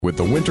With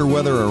the winter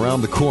weather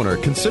around the corner,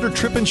 consider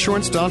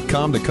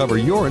tripinsurance.com to cover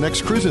your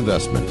next cruise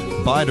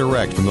investment. Buy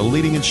direct from the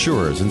leading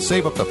insurers and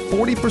save up to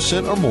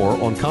 40% or more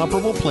on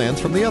comparable plans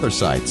from the other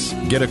sites.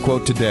 Get a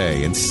quote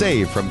today and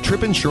save from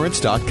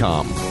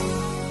tripinsurance.com.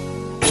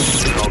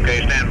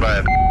 Okay, stand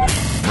by.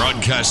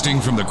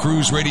 Broadcasting from the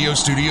Cruise Radio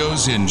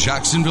Studios in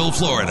Jacksonville,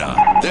 Florida.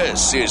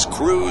 This is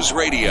Cruise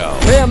Radio.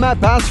 Hey, I'm Matt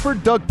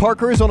Bassford. Doug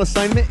Parker is on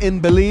assignment in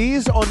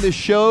Belize on this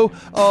show.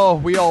 Oh,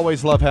 we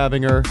always love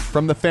having her.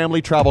 From the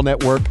Family Travel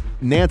Network,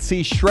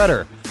 Nancy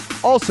Schroeder.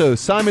 Also,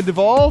 Simon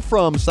Duvall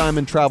from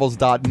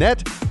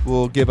SimonTravels.net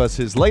will give us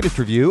his latest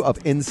review of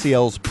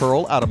NCL's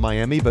Pearl out of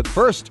Miami. But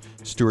first,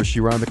 Stuart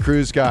Chiron, the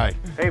cruise guy.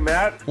 Hey,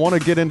 Matt. Want to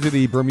get into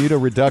the Bermuda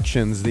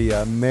reductions.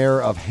 The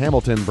mayor of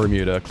Hamilton,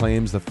 Bermuda,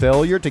 claims the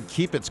failure to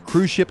keep its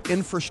cruise ship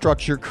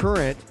infrastructure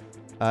current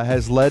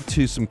has led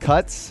to some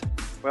cuts.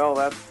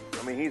 Well,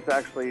 he's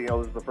actually,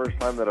 this is the first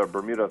time that a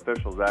Bermuda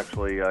official is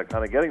actually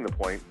kind of getting the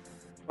point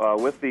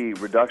with the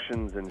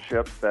reductions in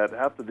ships that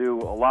have to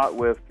do a lot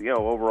with,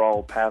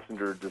 overall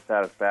passenger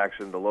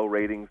dissatisfaction, the low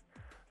ratings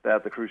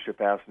that the cruise ship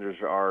passengers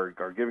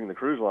are giving the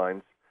cruise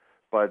lines.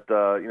 But,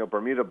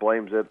 Bermuda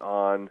blames it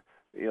on,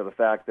 the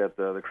fact that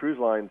the cruise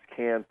lines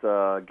can't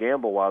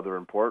gamble while they're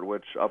in port,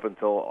 which up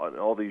until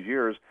all these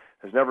years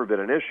has never been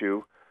an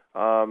issue.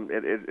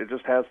 It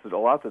just has a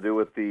lot to do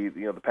with the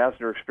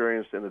passenger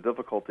experience and the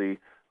difficulty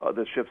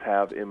that ships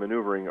have in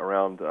maneuvering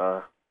around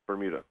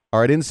Bermuda.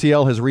 All right,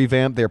 NCL has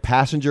revamped their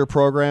passenger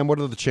program. What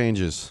are the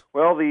changes?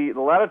 Well, the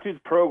Latitudes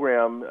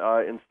program,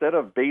 instead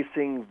of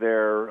basing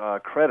their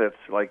credits,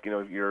 like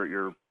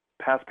your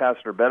past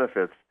passenger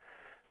benefits,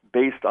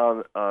 based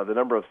on the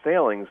number of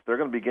sailings, they're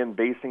going to begin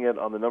basing it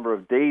on the number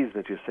of days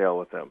that you sail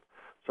with them.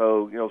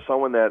 So,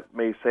 someone that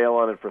may sail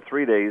on it for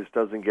 3 days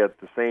doesn't get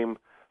the same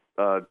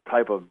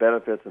type of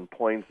benefits and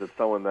points as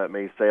someone that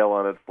may sail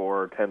on it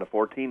for 10 to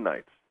 14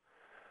 nights.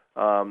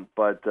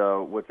 But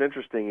what's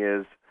interesting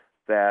is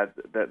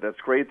that's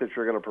great that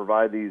you're going to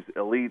provide these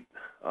elite,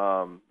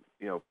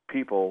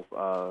 people,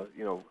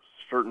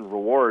 certain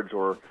rewards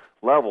or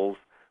levels.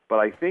 But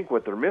I think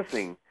what they're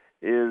missing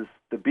is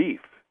the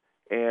beef.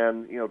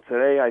 And,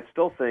 today I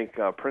still think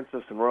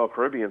Princess and Royal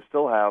Caribbean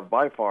still have,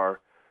 by far,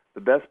 the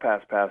best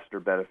past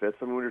passenger benefits.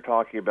 I mean, when you're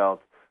talking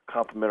about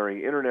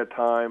complimentary internet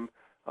time,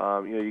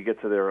 you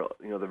get to their,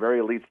 the very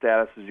elite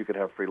statuses. You could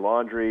have free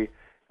laundry,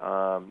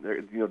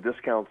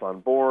 discounts on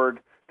board,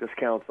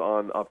 discounts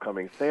on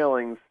upcoming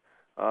sailings.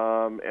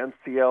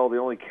 NCL, the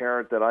only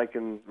carrot that I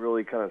can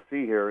really kind of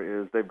see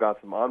here is they've got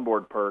some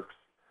onboard perks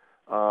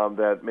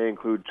that may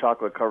include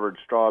chocolate-covered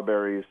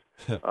strawberries,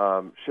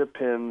 ship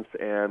pins,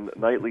 and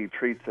nightly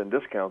treats and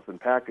discounts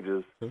and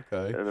packages in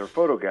their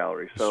photo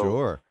gallery. So,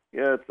 sure.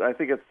 Yeah, I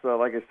think it's,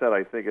 like I said,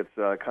 I think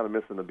it's kind of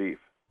missing the beef.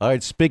 All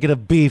right, speaking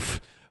of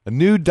beef,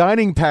 new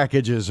dining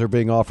packages are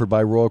being offered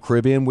by Royal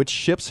Caribbean. Which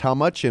ships, how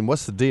much, and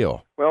what's the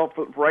deal? Well,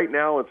 right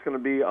now it's going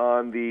to be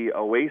on the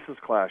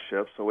Oasis-class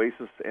ships,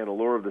 Oasis and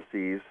Allure of the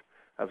Seas,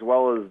 as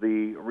well as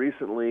the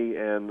recently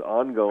and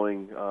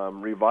ongoing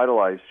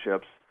revitalized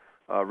ships,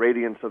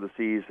 Radiance of the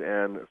Seas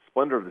and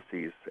Splendor of the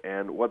Seas.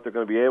 And what they're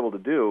going to be able to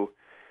do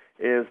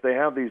is they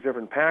have these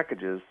different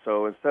packages.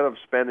 So instead of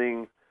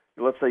spending,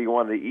 let's say you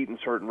wanted to eat in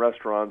certain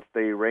restaurants,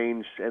 they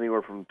range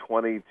anywhere from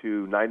 $20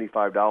 to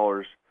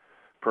 $95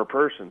 per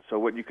person. So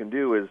what you can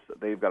do is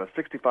they've got a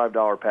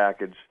 $65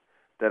 package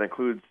that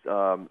includes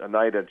a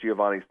night at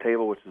Giovanni's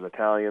Table, which is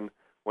Italian,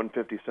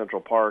 150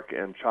 Central Park,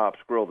 and Chops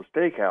Grill, the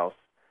steakhouse,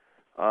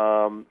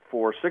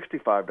 for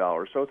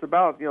 $65. So it's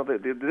about,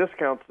 the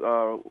discounts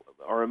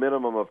are a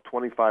minimum of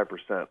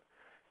 25%.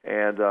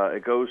 And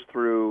it goes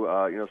through,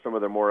 some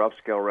of their more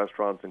upscale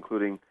restaurants,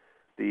 including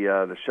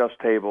the Chef's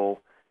Table.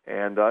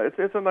 And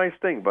it's a nice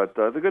thing. But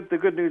the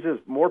good news is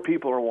more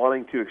people are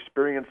wanting to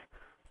experience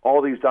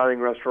all these dining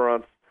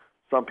restaurants.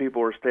 Some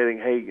people are stating,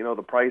 hey,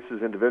 the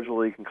prices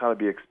individually can kind of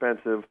be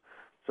expensive.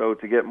 So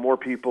to get more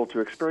people to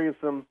experience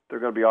them, they're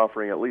going to be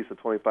offering at least a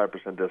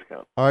 25%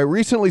 discount. All right,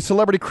 recently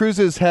Celebrity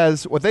Cruises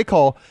has what they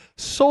call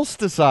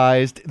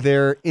solsticized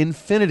their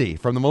Infinity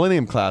from the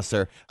Millennium class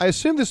there. I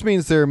assume this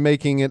means they're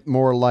making it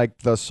more like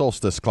the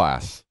Solstice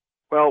class.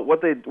 Well,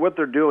 what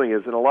they're doing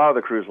is, and a lot of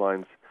the cruise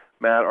lines,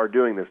 Matt, are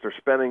doing this. They're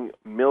spending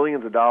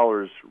millions of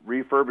dollars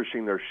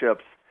refurbishing their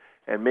ships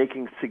and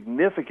making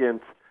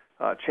significant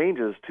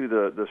changes to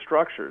the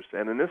structures.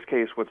 And in this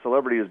case, what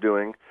Celebrity is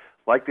doing,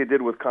 like they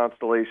did with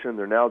Constellation,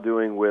 they're now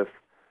doing with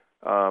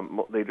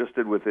they just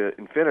did with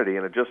Infinity,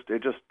 and it just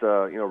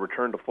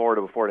returned to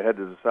Florida before it headed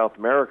to South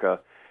America.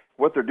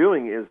 What they're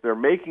doing is they're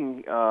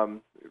making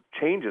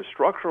changes,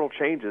 structural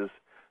changes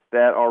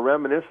that are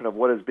reminiscent of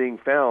what is being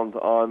found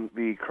on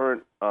the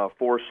current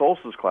 4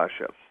 Solstice class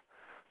ships.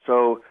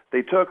 So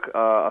they took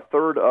a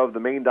third of the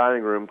main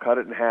dining room, cut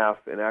it in half,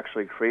 and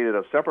actually created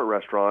a separate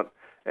restaurant,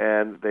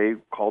 and they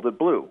called it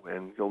Blue.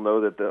 And you'll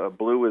know that the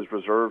Blue is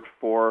reserved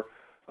for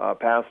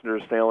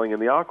passengers sailing in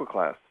the Aqua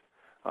class.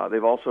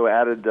 They've also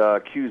added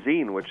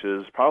cuisine, which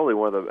is probably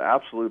one of the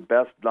absolute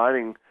best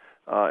dining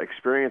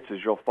experiences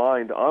you'll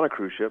find on a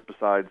cruise ship,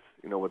 besides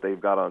what they've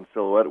got on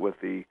Silhouette with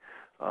the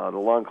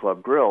Lawn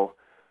Club Grill.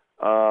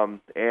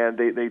 And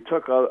they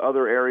took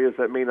other areas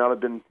that may not have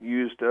been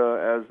used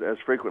as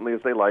frequently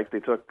as they liked.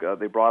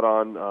 They brought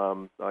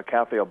on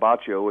Cafe Al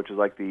Baccio, which is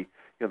like the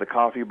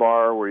coffee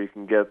bar where you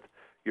can get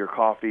your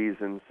coffees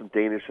and some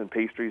Danish and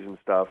pastries and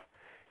stuff.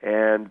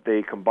 And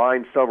they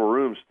combined several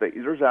rooms.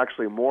 There's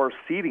actually more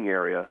seating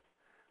area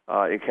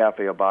in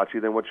Cafe Al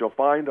Baccio than what you'll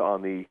find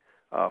on the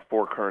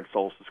 4 current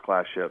Solstice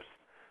class ships.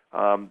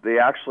 They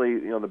actually,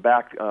 the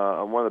back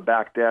on one of the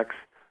back decks,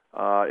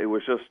 it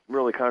was just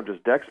really kind of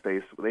just deck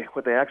space.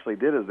 What they actually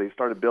did is they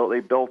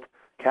built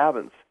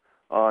cabins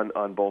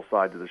on both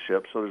sides of the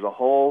ship. So there's a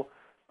whole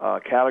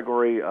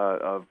category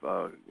of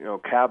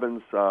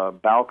cabins,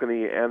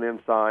 balcony and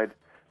inside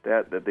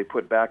that they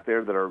put back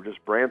there that are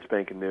just brand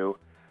spanking new.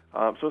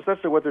 So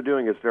essentially what they're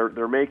doing is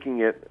they're making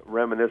it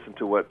reminiscent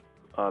to what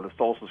the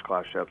Solstice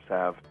class ships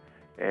have,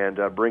 and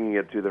bringing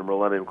it to the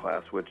Millennium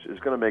class, which is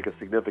going to make a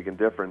significant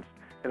difference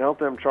and help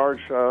them charge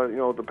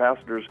the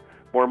passengers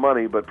more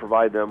money, but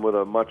provide them with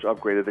a much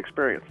upgraded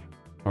experience.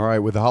 All right,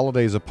 with the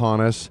holidays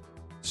upon us,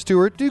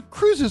 Stuart, do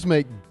cruises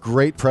make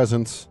great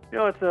presents?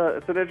 It's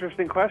an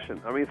interesting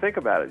question. I mean, think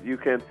about it. You're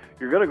going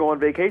to go on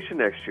vacation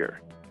next year.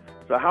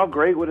 So how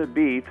great would it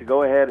be to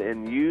go ahead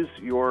and use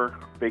your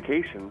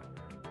vacation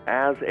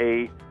as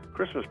a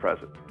Christmas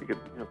present? You could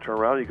turn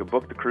around, you could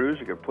book the cruise,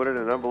 you could put it in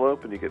an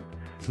envelope, and you could,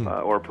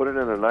 or put it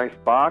in a nice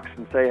box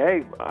and say,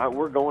 "Hey,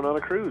 we're going on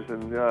a cruise,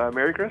 and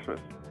Merry Christmas."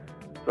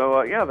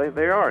 So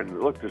they are.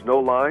 And look, there's no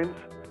lines.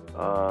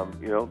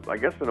 I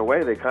guess in a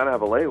way they kind of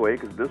have a layaway,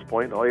 because at this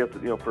point, all you have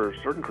to, for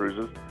certain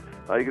cruises,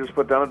 you can just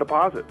put down a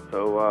deposit.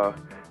 So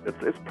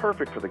it's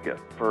perfect for the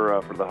gift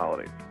for the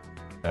holidays.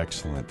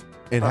 Excellent.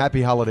 And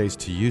happy holidays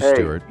to you, Hey,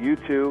 Stuart. you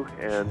too,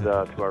 and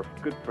to our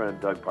good friend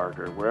Doug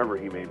Parker, wherever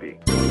he may be.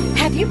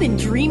 Have you been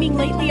dreaming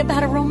lately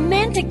about a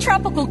romantic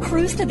tropical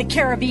cruise to the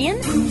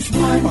Caribbean? Cruise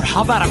One. Or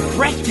how about a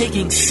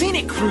breathtaking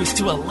scenic cruise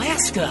to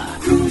Alaska?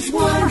 Cruise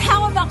One. Or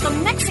how about the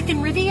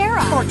Mexican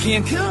Riviera? Or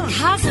Cancun.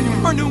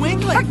 Cozumel. Or New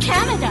England. Or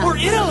Canada. Or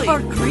Italy. Or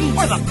Greece.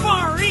 Or the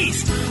Far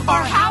East.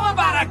 Or how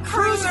about a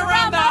cruise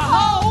around the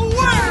whole world?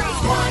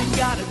 Cruise One.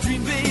 Got a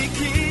dream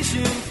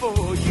vacation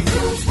for you.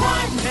 Cruise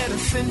One. Let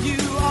us send you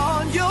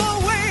on your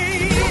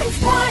way.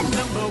 Cruise One.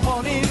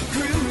 #1 in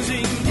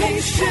cruising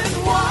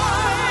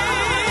nationwide.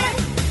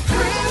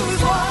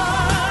 Cruise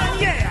One.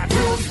 Yeah,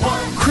 Cruise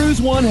One.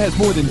 Cruise One has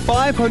more than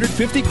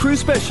 550 cruise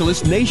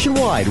specialists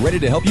nationwide ready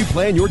to help you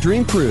plan your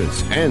dream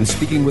cruise. And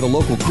speaking with a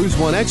local Cruise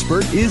One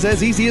expert is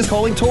as easy as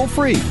calling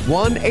toll-free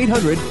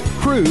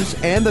 1-800-CRUISE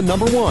and the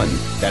number 1.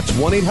 That's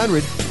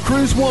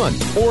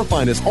 1-800-CRUISE-1. Or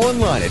find us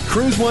online at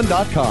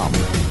cruiseone.com.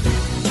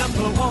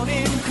 #1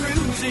 in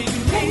cruising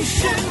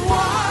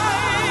nationwide.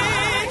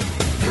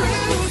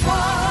 Cruise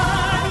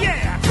One.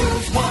 Yeah,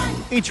 Cruise One.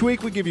 Each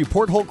week, we give you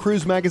Porthole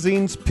Cruise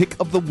Magazine's Pick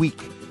of the Week.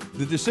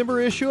 The December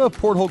issue of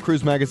Porthole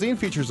Cruise Magazine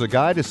features a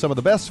guide to some of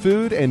the best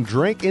food and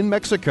drink in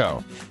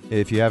Mexico.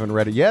 If you haven't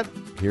read it yet,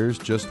 here's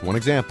just one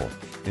example.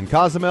 In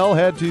Cozumel,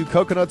 head to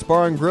Coconuts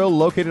Bar and Grill,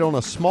 located on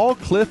a small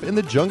cliff in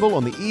the jungle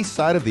on the east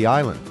side of the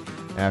island.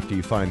 After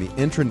you find the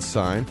entrance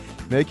sign,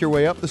 make your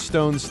way up the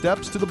stone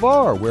steps to the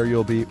bar, where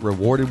you'll be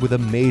rewarded with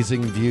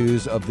amazing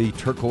views of the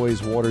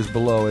turquoise waters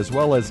below, as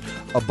well as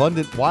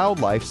abundant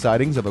wildlife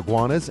sightings of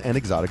iguanas and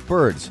exotic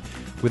birds.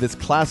 With its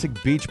classic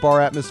beach bar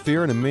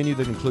atmosphere and a menu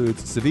that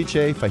includes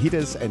ceviche,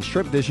 fajitas, and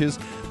shrimp dishes,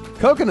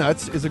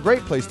 Coconuts is a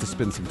great place to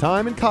spend some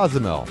time in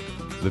Cozumel.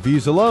 The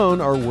views alone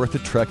are worth a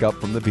trek up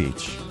from the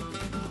beach.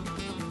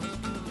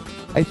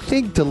 I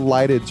think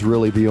delighted's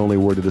really the only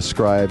word to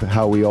describe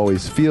how we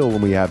always feel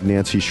when we have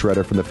Nancy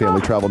Shredder from the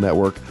Family Travel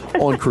Network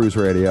on Cruise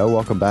Radio.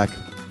 Welcome back.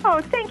 Oh,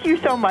 thank you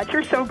so much.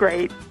 You're so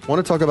great. I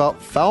want to talk about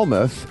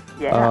Falmouth.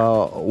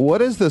 Yeah. What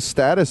is the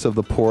status of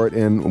the port,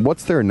 and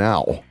what's there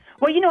now?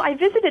 Well, I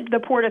visited the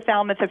Port of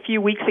Falmouth a few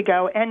weeks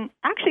ago and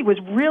actually was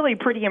really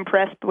pretty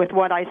impressed with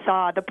what I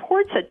saw. The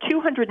port's a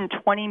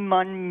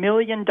 $221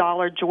 million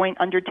joint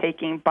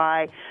undertaking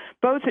by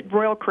both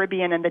Royal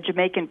Caribbean and the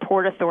Jamaican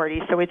Port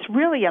Authority, so it's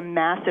really a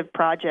massive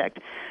project.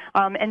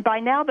 And by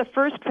now, the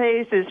first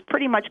phase is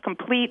pretty much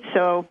complete,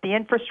 so the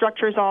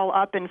infrastructure is all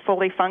up and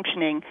fully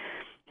functioning.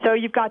 So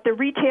you've got the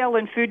retail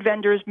and food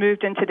vendors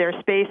moved into their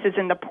spaces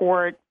in the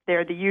port.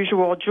 They're the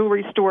usual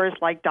jewelry stores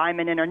like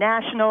Diamond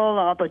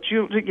International,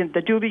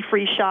 the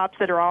duty-free shops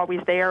that are always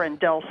there, and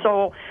Del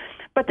Sol.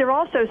 But there are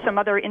also some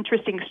other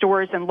interesting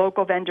stores and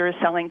local vendors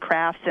selling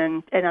crafts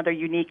and other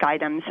unique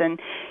items. And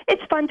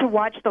it's fun to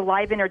watch the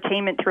live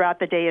entertainment throughout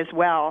the day as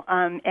well.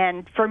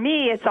 And for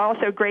me, it's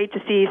also great to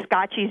see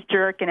Scotchy's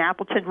Jerk and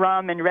Appleton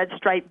Rum and Red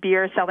Stripe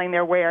Beer selling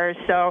their wares.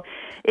 So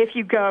if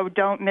you go,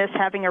 don't miss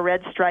having a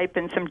Red Stripe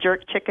and some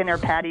jerk chicken or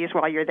patties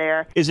while you're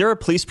there. Is there a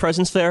police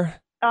presence there?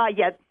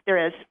 Yeah,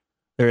 there is.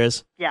 There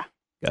is? Yeah.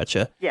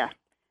 Gotcha. Yeah.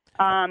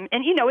 And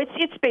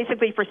it's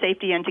basically for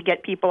safety and to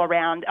get people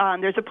around.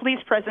 There's a police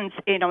presence,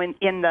 in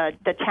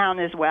the town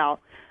as well.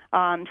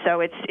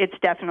 So it's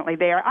definitely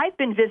there. I've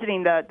been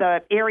visiting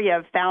the area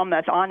of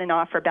Falmouth on and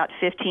off for about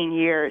 15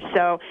 years.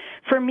 So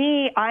for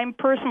me, I'm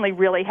personally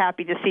really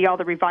happy to see all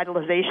the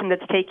revitalization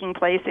that's taking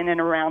place in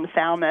and around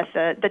Falmouth.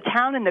 The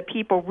town and the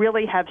people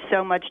really have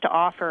so much to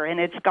offer, and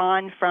it's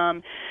gone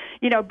from,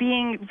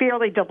 being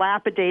fairly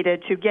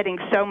dilapidated to getting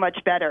so much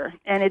better.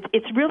 And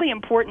it's really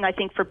important, I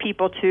think, for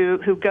people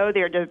who go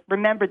there to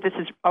remember this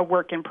is a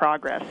work in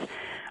progress.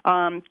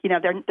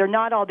 They're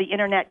not all the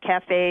internet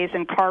cafes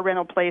and car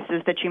rental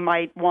places that you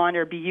might want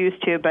or be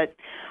used to, but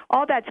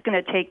all that's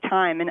going to take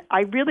time. And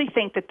I really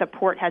think that the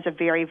port has a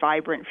very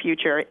vibrant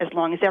future as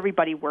long as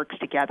everybody works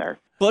together.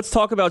 Let's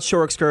talk about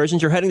shore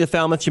excursions. You're heading to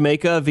Falmouth,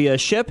 Jamaica via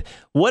ship.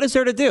 What is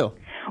there to do?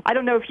 I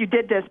don't know if you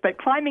did this, but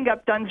climbing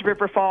up Dunn's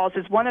River Falls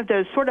is one of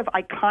those sort of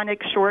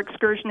iconic shore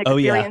excursion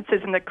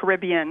experiences in the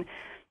Caribbean.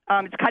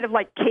 It's kind of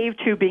like cave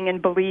tubing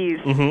in Belize.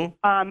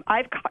 Mm-hmm.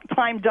 I've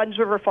climbed Dunn's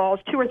River Falls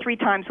 2 or 3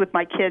 times with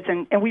my kids,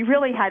 and we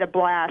really had a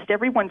blast.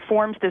 Everyone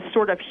forms this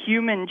sort of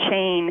human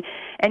chain,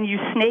 and you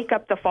snake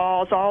up the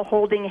falls, all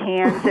holding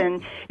hands,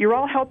 and you're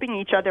all helping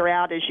each other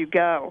out as you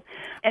go.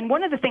 And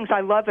one of the things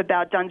I love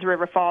about Dunn's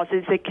River Falls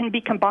is it can be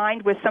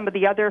combined with some of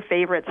the other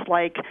favorites,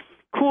 like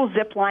cool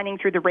zip lining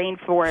through the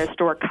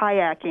rainforest or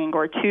kayaking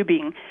or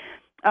tubing.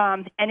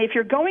 And if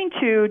you're going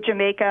to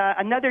Jamaica,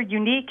 another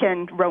unique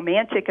and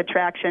romantic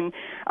attraction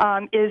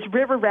is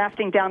river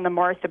rafting down the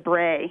Martha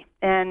Brae.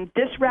 And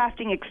this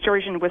rafting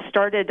excursion was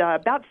started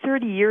about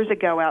 30 years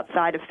ago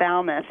outside of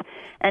Falmouth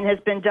and has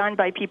been done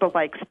by people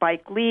like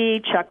Spike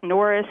Lee, Chuck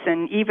Norris,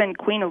 and even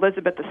Queen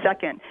Elizabeth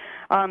II.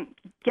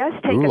 Guests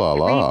take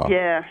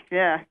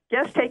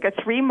a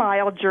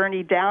 3-mile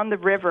journey down the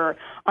river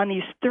on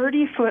these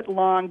 30-foot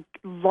long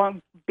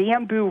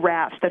bamboo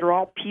rafts that are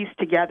all pieced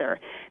together.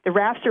 The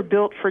rafts are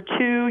built for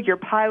 2. You're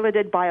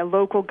piloted by a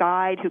local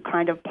guide who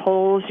kind of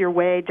pulls your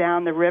way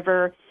down the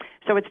river.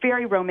 So it's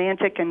very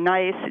romantic and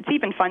nice. It's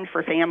even fun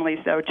for families,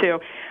 though,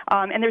 too.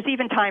 And there's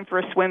even time for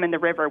a swim in the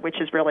river,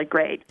 which is really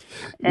great.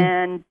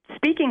 And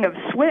speaking of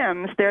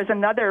swims, there's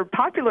another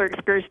popular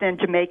excursion in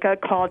Jamaica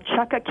called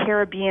Chukka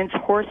Caribbean's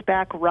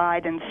Horseback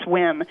Ride and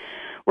Swim,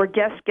 where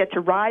guests get to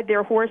ride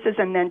their horses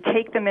and then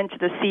take them into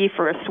the sea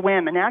for a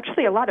swim. And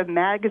actually, a lot of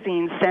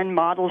magazines send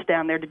models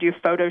down there to do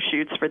photo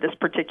shoots for this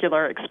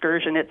particular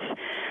excursion. It's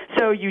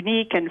so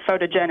unique and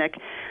photogenic.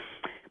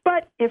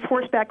 But if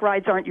horseback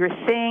rides aren't your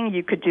thing,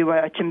 you could do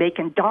a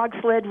Jamaican dog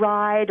sled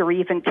ride or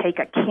even take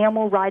a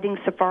camel riding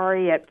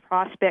safari at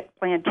Prospect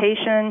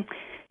Plantation.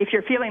 If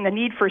you're feeling the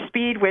need for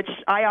speed, which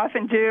I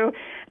often do,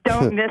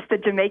 don't miss the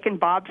Jamaican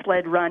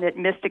bobsled run at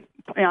Mystic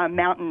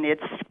Mountain.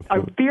 It's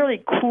a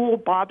really cool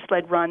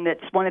bobsled run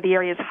that's one of the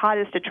area's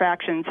hottest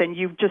attractions, and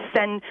you just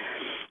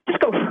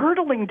go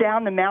hurtling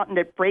down the mountain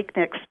at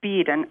breakneck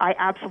speed, and I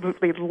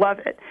absolutely love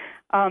it.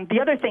 The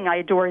other thing I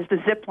adore is the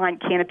zipline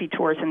canopy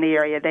tours in the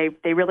area.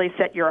 They really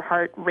set your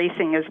heart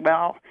racing as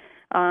well.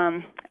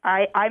 I'm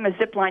a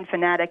zipline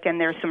fanatic, and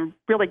there's some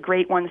really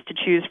great ones to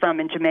choose from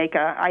in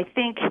Jamaica. I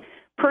think,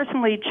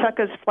 personally,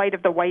 Chukka's Flight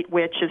of the White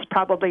Witch is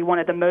probably one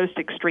of the most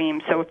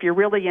extreme. So if you're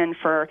really in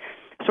for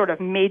sort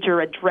of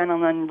major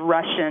adrenaline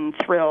rush and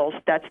thrills,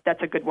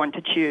 that's a good one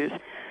to choose.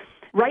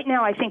 Right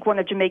now, I think one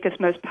of Jamaica's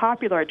most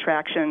popular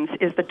attractions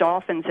is the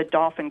dolphins at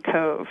Dolphin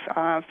Cove.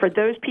 For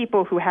those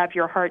people who have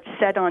your heart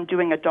set on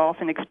doing a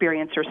dolphin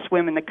experience or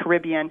swim in the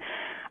Caribbean,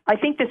 I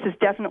think this is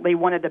definitely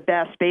one of the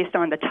best based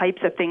on the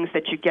types of things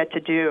that you get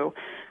to do.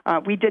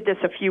 We did this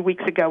a few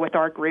weeks ago with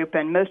our group,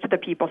 and most of the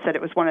people said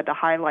it was one of the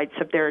highlights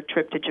of their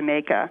trip to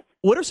Jamaica.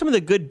 What are some of the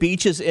good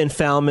beaches in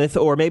Falmouth,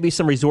 or maybe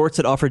some resorts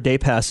that offer day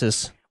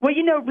passes? Well,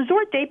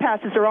 resort day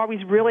passes are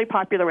always really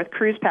popular with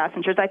cruise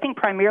passengers, I think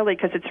primarily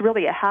because it's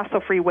really a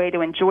hassle-free way to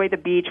enjoy the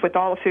beach with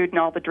all the food and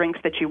all the drinks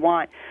that you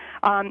want.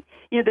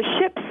 The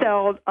ships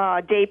sell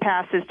day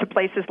passes to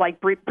places like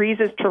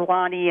Breezes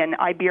Trelawney and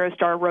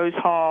Iberostar Rose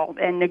Hall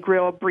and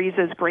Negril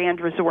Breezes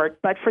Grand Resort.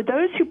 But for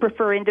those who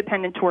prefer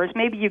independent tours,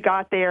 maybe you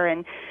got there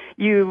and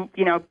you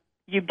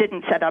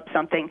didn't set up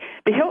something.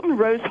 The Hilton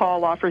Rose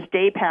Hall offers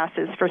day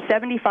passes for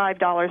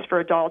 $75 for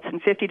adults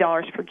and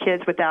 $50 for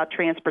kids without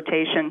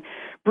transportation.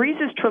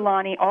 Breezes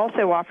Trelawney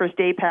also offers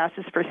day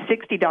passes for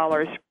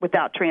 $60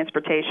 without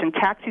transportation.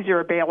 Taxis are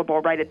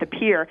available right at the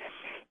pier.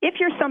 If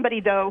you're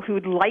somebody, though,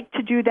 who'd like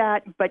to do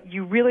that, but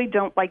you really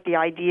don't like the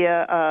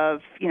idea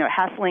of,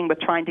 hassling with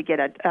trying to get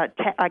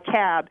a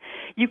cab,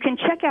 you can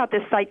check out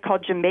this site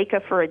called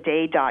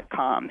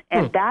JamaicaForAday.com,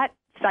 and that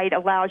site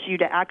allows you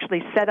to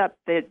actually set up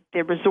the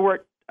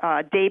resort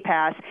day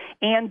pass,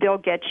 and they'll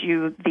get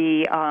you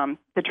the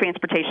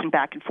transportation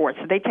back and forth.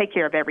 So they take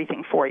care of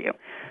everything for you.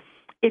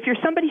 If you're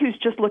somebody who's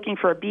just looking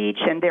for a beach,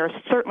 and there are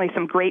certainly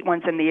some great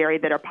ones in the area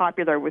that are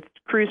popular with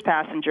cruise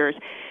passengers,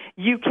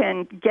 you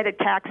can get a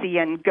taxi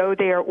and go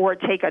there or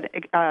take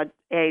a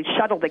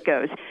shuttle that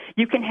goes.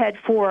 You can head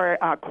for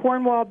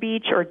Cornwall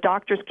Beach or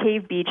Doctor's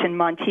Cave Beach in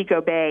Montego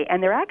Bay,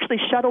 and there are actually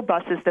shuttle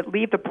buses that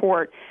leave the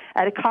port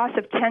at a cost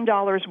of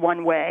 $10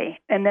 one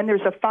way, and then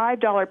there's a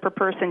 $5 per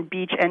person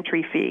beach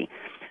entry fee.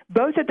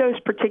 Both of those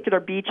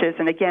particular beaches,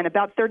 and again,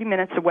 about 30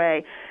 minutes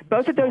away,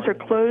 both of those are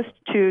close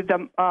to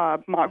the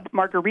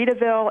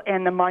Margaritaville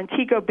and the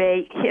Montego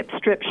Bay Hip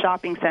Strip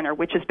Shopping Center,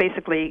 which is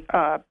basically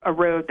a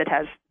road that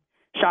has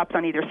shops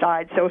on either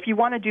side. So if you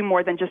want to do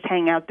more than just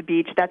hang out at the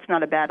beach, that's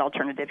not a bad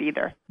alternative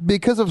either.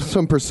 Because of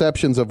some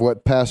perceptions of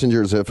what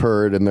passengers have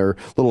heard and they're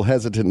a little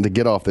hesitant to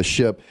get off the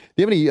ship,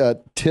 do you have any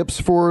tips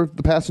for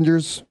the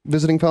passengers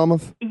visiting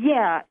Falmouth?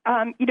 Yeah.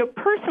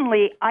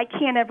 Personally, I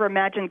can't ever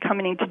imagine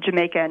coming into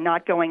Jamaica and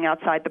not going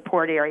outside the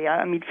port area.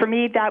 I mean, for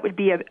me, that would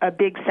be a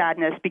big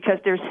sadness because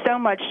there's so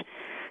much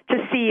to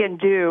see and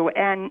do.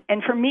 And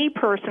for me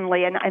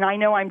personally, and I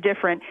know I'm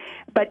different,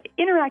 but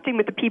interacting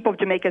with the people of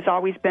Jamaica has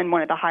always been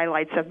one of the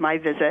highlights of my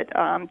visit.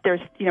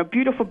 There's,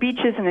 beautiful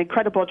beaches and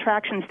incredible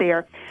attractions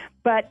there,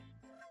 but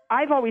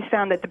I've always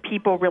found that the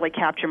people really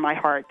capture my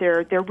heart.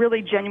 They're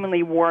really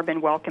genuinely warm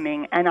and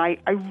welcoming, and I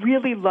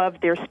really love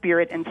their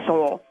spirit and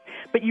soul.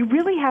 But you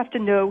really have to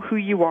know who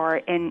you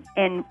are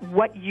and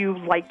what you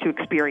like to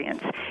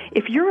experience.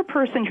 If you're a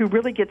person who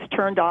really gets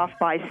turned off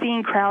by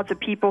seeing crowds of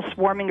people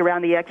swarming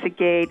around the exit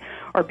gate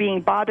or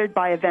being bothered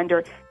by a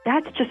vendor,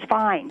 that's just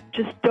fine.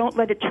 Just don't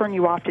let it turn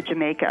you off to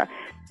Jamaica.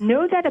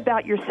 Know that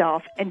about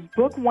yourself and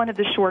book one of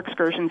the shore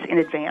excursions in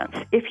advance.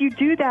 If you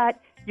do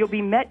that, you'll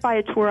be met by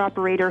a tour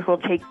operator who will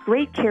take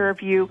great care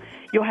of you.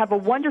 You'll have a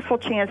wonderful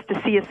chance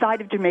to see a side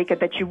of Jamaica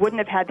that you wouldn't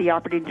have had the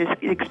opportunity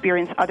to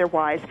experience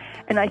otherwise,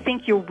 and I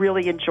think you'll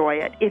really enjoy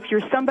it. If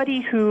you're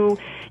somebody who,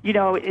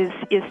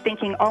 is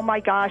thinking, oh my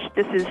gosh,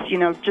 this is,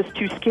 just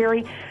too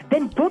scary,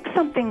 then book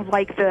something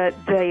like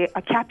the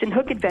Captain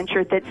Hook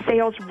adventure that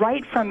sails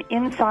right from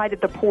inside of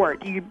the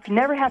port. You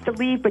never have to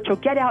leave, but you'll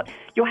get out,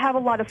 you'll have a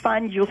lot of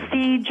fun, you'll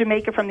see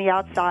Jamaica from the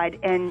outside,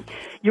 and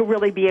you'll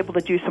really be able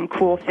to do some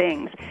cool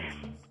things.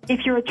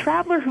 If you're a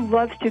traveler who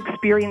loves to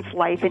experience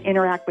life and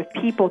interact with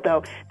people,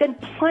 though, then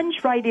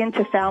plunge right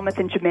into Falmouth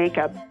and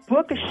Jamaica.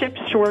 Book a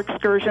ship-shore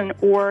excursion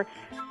or,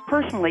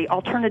 personally,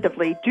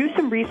 alternatively, do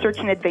some research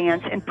in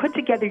advance and put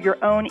together your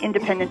own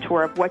independent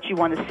tour of what you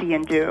want to see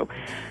and do.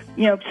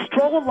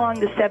 Stroll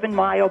along the 7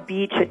 Mile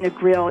beach at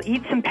Negril,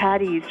 eat some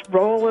patties,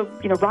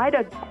 ride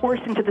a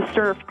horse into the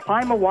surf,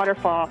 climb a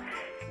waterfall,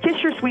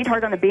 kiss your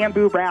sweetheart on a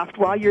bamboo raft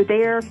while you're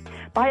there,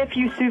 buy a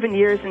few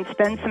souvenirs, and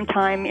spend some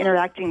time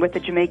interacting with the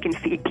Jamaican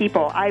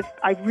people.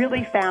 I've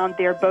really found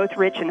they're both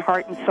rich in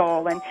heart and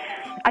soul, and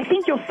I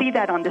think you'll see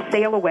that on the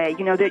sail away.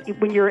 That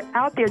when you're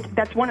out there,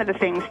 that's one of the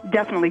things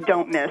definitely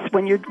don't miss.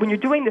 When you're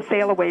doing the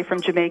sail away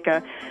from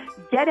Jamaica,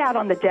 get out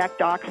on the deck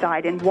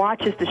dockside and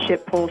watch as the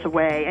ship pulls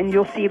away, and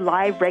you'll see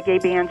live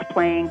reggae bands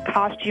playing,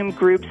 costume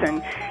groups,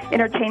 and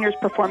entertainers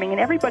performing, and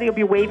everybody will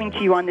be waving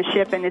to you on the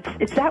ship, and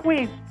it's that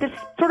way, this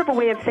sort of a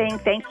way of saying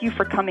thank you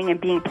for coming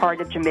and being part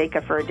of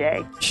Jamaica for a day.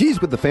 She's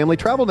with the Family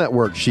Travel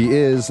Network. She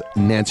is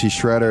Nancy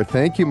Shredder.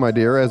 Thank you, my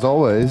dear, as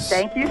always.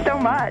 Thank you so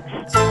much.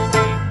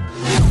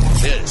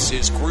 This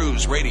is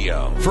Cruise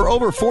Radio. For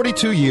over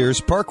 42 years,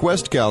 Park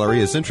West Gallery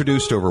has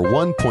introduced over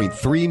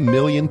 1.3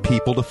 million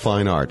people to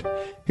fine art.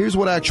 Here's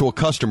what actual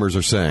customers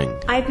are saying.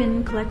 I've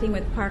been collecting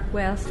with Park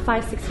West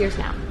 5-6 years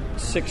now.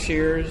 6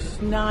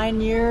 years.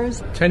 9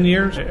 years. 10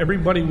 years.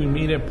 Everybody we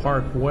meet at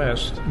Park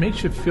West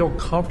makes you feel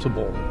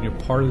comfortable. You're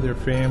part of their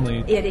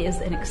family. It is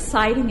an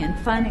exciting and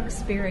fun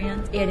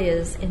experience. It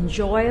is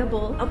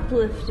enjoyable,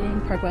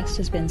 uplifting. Park West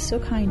has been so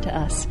kind to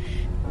us.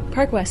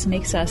 Park West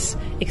makes us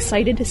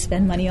excited to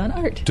spend money on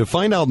art. To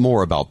find out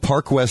more about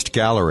Park West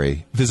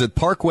Gallery, visit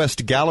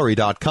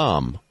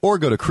parkwestgallery.com or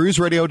go to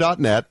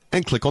cruiseradio.net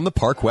and click on the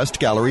Park West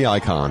Gallery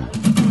icon.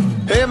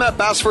 Hey, I'm Matt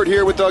Bassford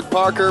here with Doug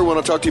Parker. I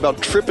want to talk to you about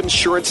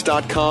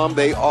tripinsurance.com.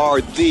 They are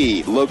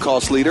the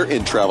low-cost leader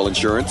in travel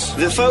insurance.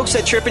 The folks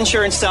at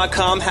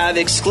tripinsurance.com have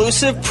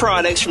exclusive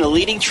products from the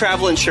leading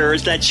travel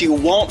insurers that you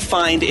won't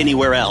find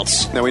anywhere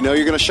else. Now, we know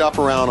you're going to shop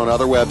around on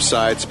other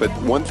websites, but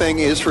one thing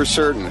is for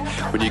certain.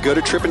 When you go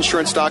to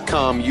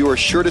tripinsurance.com, you are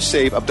sure to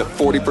save up to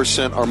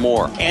 40% or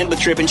more. And with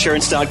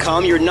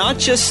tripinsurance.com, you're not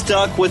just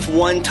stuck with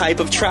one type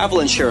of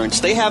travel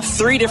insurance. They have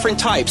 3 different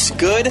types: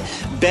 good,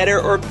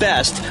 better, or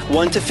best,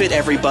 one to fit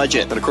every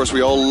budget. And of course,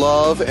 we all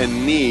love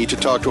and need to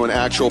talk to an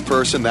actual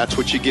person. That's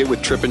what you get with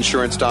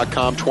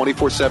tripinsurance.com,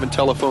 24/7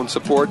 telephone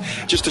support,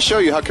 just to show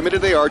you how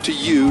committed they are to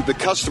you, the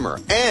customer.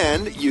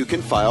 And you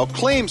can file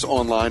claims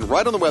online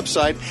right on the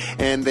website,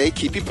 and they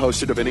keep you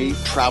posted of any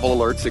travel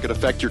alerts that could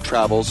affect your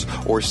travels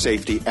or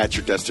safety at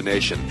your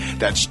destination.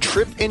 That's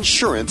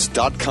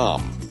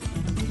tripinsurance.com.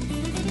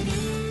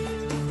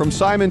 From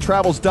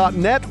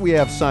SimonTravels.net, we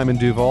have Simon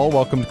Duval.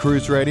 Welcome to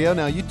Cruise Radio.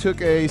 Now, you took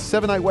a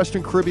 7-night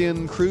Western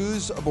Caribbean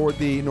cruise aboard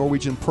the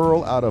Norwegian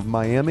Pearl out of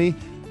Miami.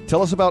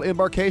 Tell us about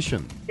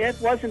embarkation. It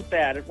wasn't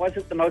bad. It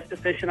wasn't the most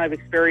efficient I've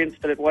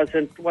experienced, but it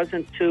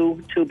wasn't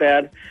too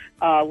bad.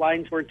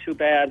 Lines weren't too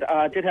bad.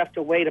 Did have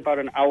to wait about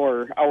an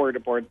hour to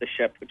board the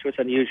ship, which was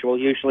unusual.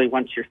 Usually,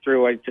 once you're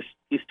through, I just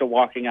used to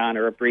walking on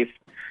or a brief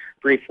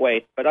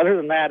wait. But other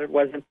than that, it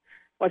wasn't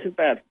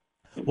bad.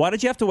 Why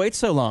did you have to wait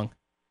so long?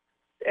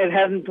 It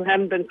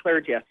hadn't been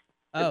cleared yet.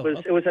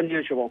 It was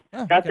unusual.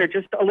 Got there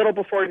just a little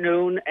before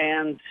noon,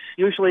 and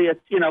usually,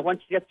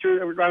 once you get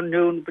through around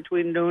noon,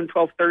 between noon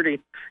 12:30,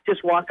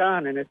 just walk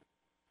on, and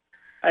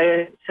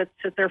I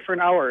sit there for an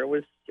hour.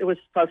 It was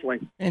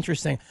puzzling.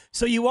 Interesting.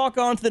 So you walk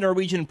on to the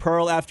Norwegian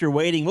Pearl after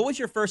waiting. What was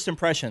your first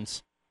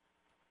impressions?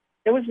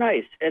 It was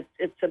nice.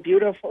 It's a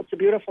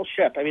beautiful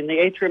ship. I mean, the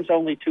atrium's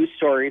only 2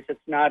 stories. It's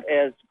not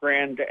as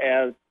grand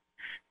as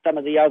some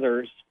of the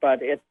others, but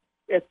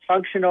it's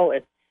functional.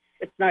 It's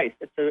nice.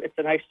 It's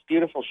a nice,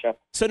 beautiful ship.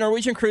 So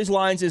Norwegian Cruise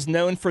Lines is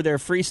known for their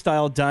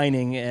freestyle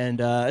dining,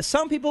 and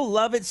some people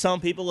love it, some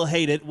people will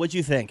hate it. What'd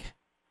you think?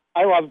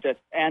 I loved it,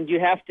 and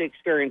you have to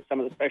experience some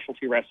of the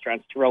specialty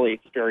restaurants to really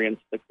experience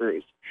the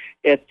cruise.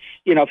 It's,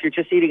 if you're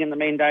just eating in the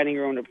main dining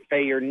room of a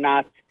buffet, you're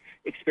not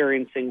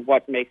experiencing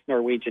what makes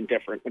Norwegian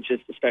different, which is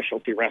the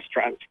specialty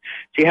restaurant.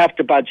 So you have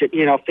to budget,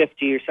 $50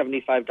 or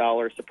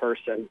 $75 a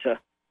person to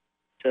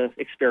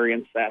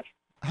experience that.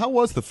 How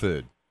was the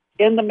food?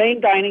 In the main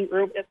dining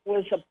room, it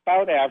was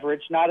about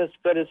average, not as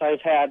good as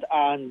I've had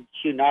on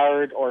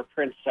Cunard or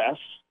Princess.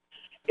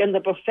 In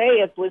the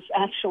buffet, it was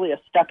actually a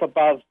step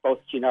above both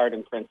Cunard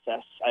and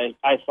Princess,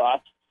 I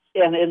thought.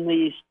 And in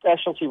the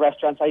specialty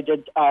restaurants, I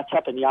did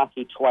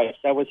teppanyaki twice.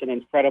 That was an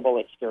incredible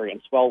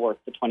experience, well worth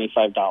the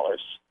 $25.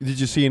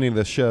 Did you see any of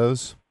the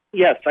shows?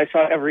 Yes, I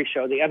saw every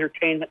show. The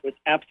entertainment was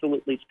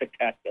absolutely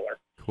spectacular.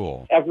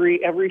 Cool.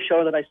 Every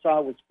show that I saw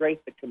was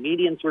great. The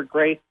comedians were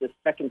great. The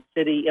Second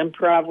City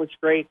Improv was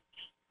great.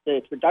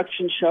 The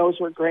production shows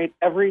were great.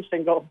 Every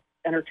single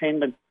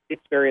entertainment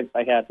experience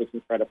I had was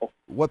incredible.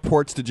 What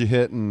ports did you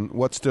hit, and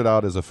what stood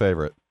out as a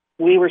favorite?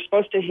 We were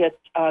supposed to hit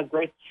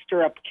Great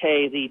Stirrup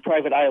Cay, the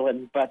private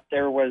island, but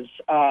there was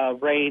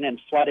rain and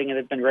flooding. It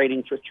had been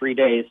raining for 3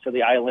 days, so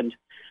the island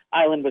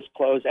was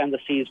closed, and the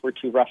seas were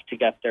too rough to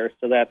get there,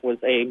 so that was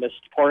a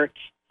missed port.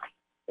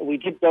 We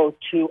did go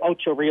to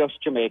Ocho Rios,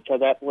 Jamaica.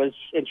 That was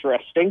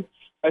interesting.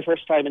 My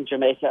first time in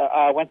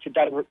Jamaica. Went to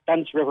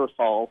Dunn's River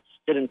Falls.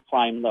 Didn't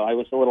climb, though. I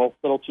was a little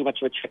too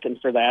much of a chicken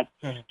for that.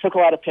 Took a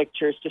lot of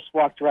pictures, just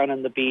walked around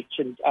on the beach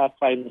and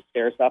climbed the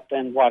stairs up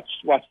and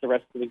watched the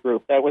rest of the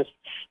group. That was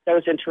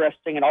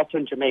interesting. And also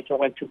in Jamaica,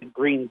 went to the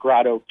Green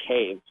Grotto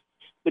Cave,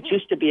 which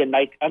used to be an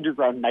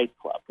underground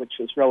nightclub, which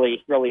was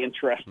really, really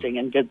interesting,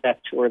 and did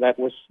that tour. That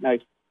was nice.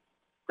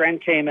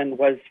 Grand Cayman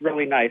was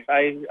really nice.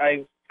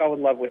 I fell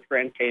in love with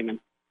Grand Cayman.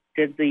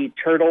 Did the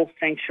turtle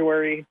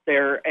sanctuary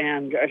there,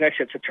 and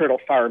actually it's a turtle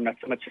farm, not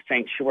so much a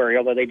sanctuary,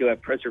 although they do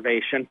have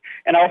preservation.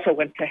 And also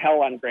went to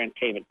hell on Grand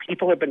Cayman.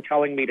 People have been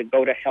telling me to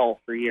go to hell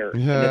for years.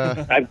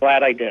 Yeah. I'm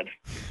glad I did.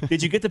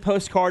 Did you get the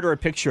postcard or a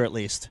picture at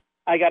least?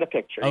 I got a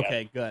picture.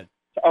 Okay, good.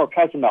 Oh,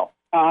 Cozumel.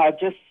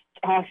 Just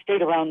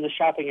stayed around the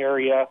shopping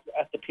area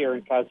at the pier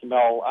in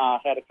Cozumel.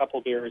 Had a couple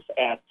beers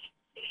at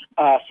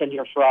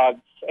Senor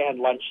Frog's and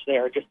lunch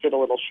there. Just did a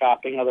little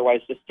shopping.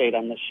 Otherwise, just stayed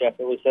on the ship.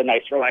 It was a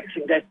nice,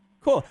 relaxing day.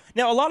 Cool.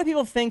 Now, a lot of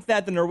people think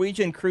that the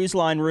Norwegian Cruise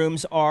Line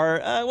rooms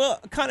are,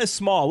 kind of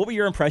small. What were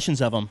your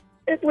impressions of them?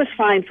 It was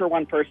fine for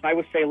one person. I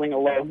was sailing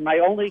alone. My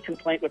only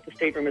complaint with the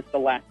stateroom is the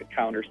lack of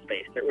counter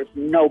space. There was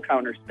no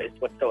counter space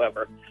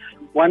whatsoever.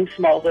 One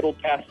small little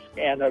desk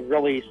and a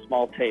really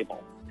small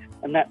table.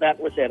 And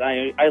that was it.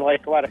 I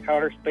like a lot of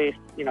counter space,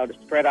 to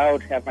spread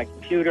out, have my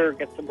computer,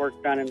 get some work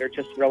done, and there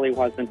just really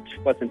wasn't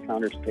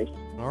counter space.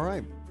 All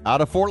right.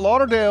 Out of Fort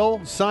Lauderdale,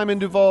 Simon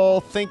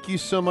Duvall, thank you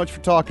so much for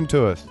talking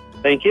to us.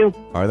 Thank you.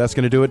 All right, that's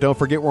going to do it. Don't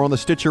forget, we're on the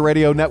Stitcher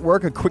Radio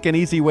Network. A quick and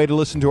easy way to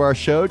listen to our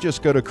show.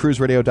 Just go to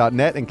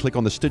cruiseradio.net and click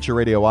on the Stitcher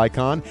Radio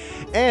icon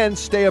and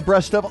stay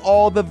abreast of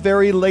all the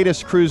very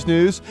latest cruise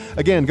news.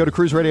 Again, go to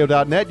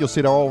cruiseradio.net. You'll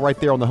see it all right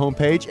there on the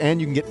homepage, and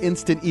you can get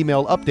instant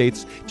email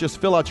updates. Just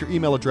fill out your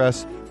email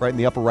address right in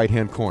the upper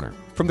right-hand corner.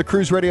 From the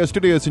Cruise Radio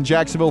Studios in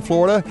Jacksonville,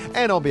 Florida,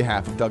 and on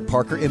behalf of Doug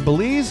Parker in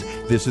Belize,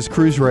 this is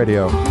Cruise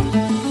Radio.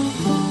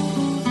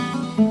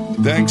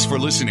 Thanks for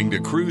listening to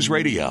Cruise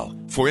Radio.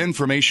 For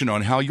information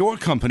on how your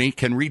company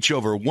can reach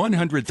over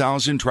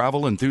 100,000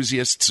 travel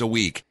enthusiasts a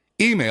week,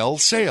 email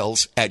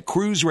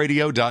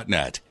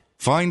sales@cruiseradio.net.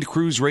 Find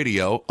Cruise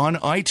Radio on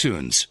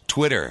iTunes,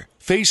 Twitter,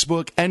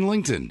 Facebook, and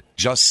LinkedIn.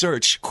 Just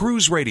search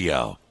Cruise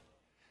Radio.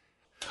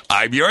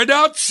 I'm your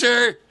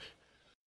announcer,